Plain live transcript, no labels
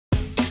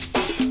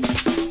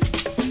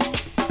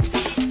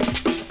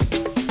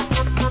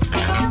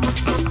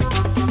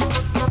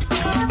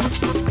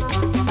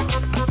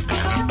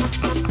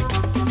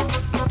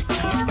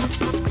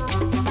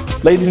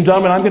Ladies and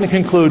gentlemen, I'm going to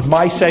conclude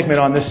my segment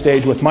on this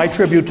stage with my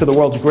tribute to the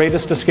world's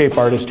greatest escape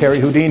artist, Terry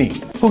Houdini.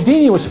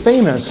 Houdini was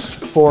famous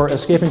for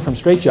escaping from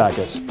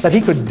straitjackets, that he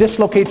could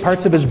dislocate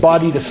parts of his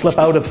body to slip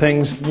out of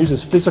things, use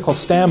his physical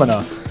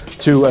stamina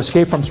to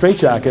escape from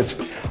straitjackets.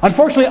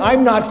 Unfortunately,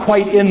 I'm not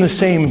quite in the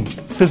same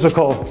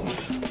physical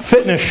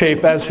fitness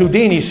shape as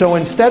Houdini, so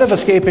instead of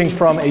escaping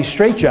from a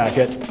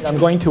straitjacket, I'm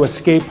going to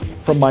escape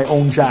from my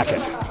own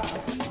jacket.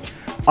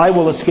 I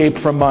will escape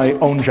from my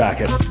own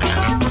jacket.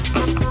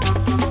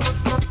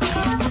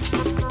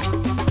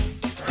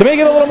 To make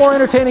it a little more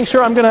entertaining,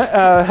 sir, I'm going to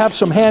have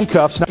some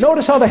handcuffs. Now,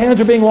 notice how the hands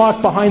are being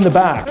locked behind the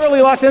back.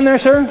 Thoroughly locked in there,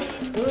 sir?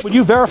 Would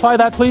you verify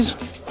that, please?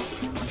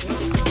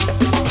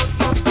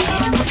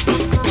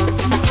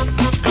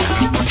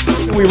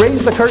 Can we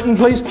raise the curtain,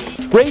 please?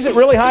 Raise it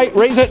really high.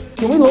 Raise it.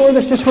 Can we lower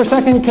this just for a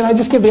second? Can I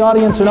just give the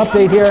audience an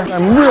update here?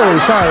 I'm really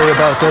sorry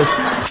about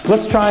this.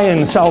 Let's try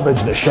and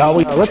salvage this, shall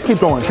we? Let's keep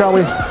going, shall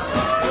we?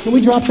 Can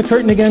we drop the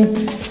curtain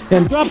again?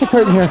 And drop the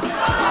curtain here.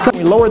 Can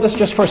we lower this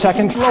just for a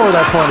second? Lower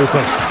that for me,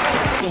 please.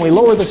 Can we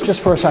lower this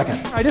just for a second?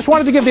 I just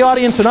wanted to give the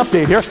audience an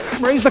update here.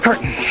 Raise the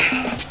curtain.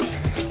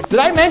 Did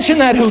I mention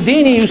that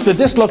Houdini used to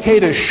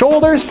dislocate his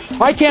shoulders?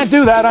 I can't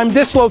do that. I'm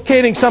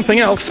dislocating something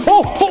else.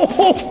 Oh, oh,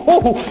 oh,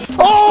 oh,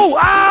 oh,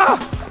 ah,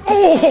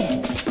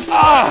 oh,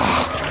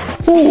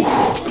 ah,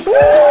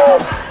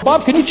 ooh.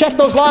 Bob, can you check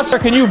those locks, or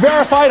can you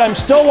verify it? I'm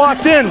still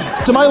locked in.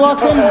 Am I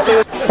locked in?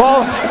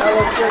 Paul?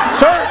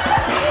 Sir?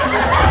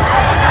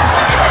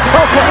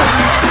 Okay.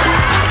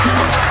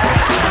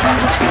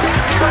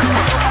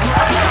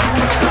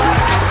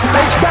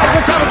 Thanks, guys.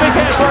 Let's have a big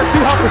hand for our 2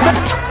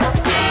 helpers.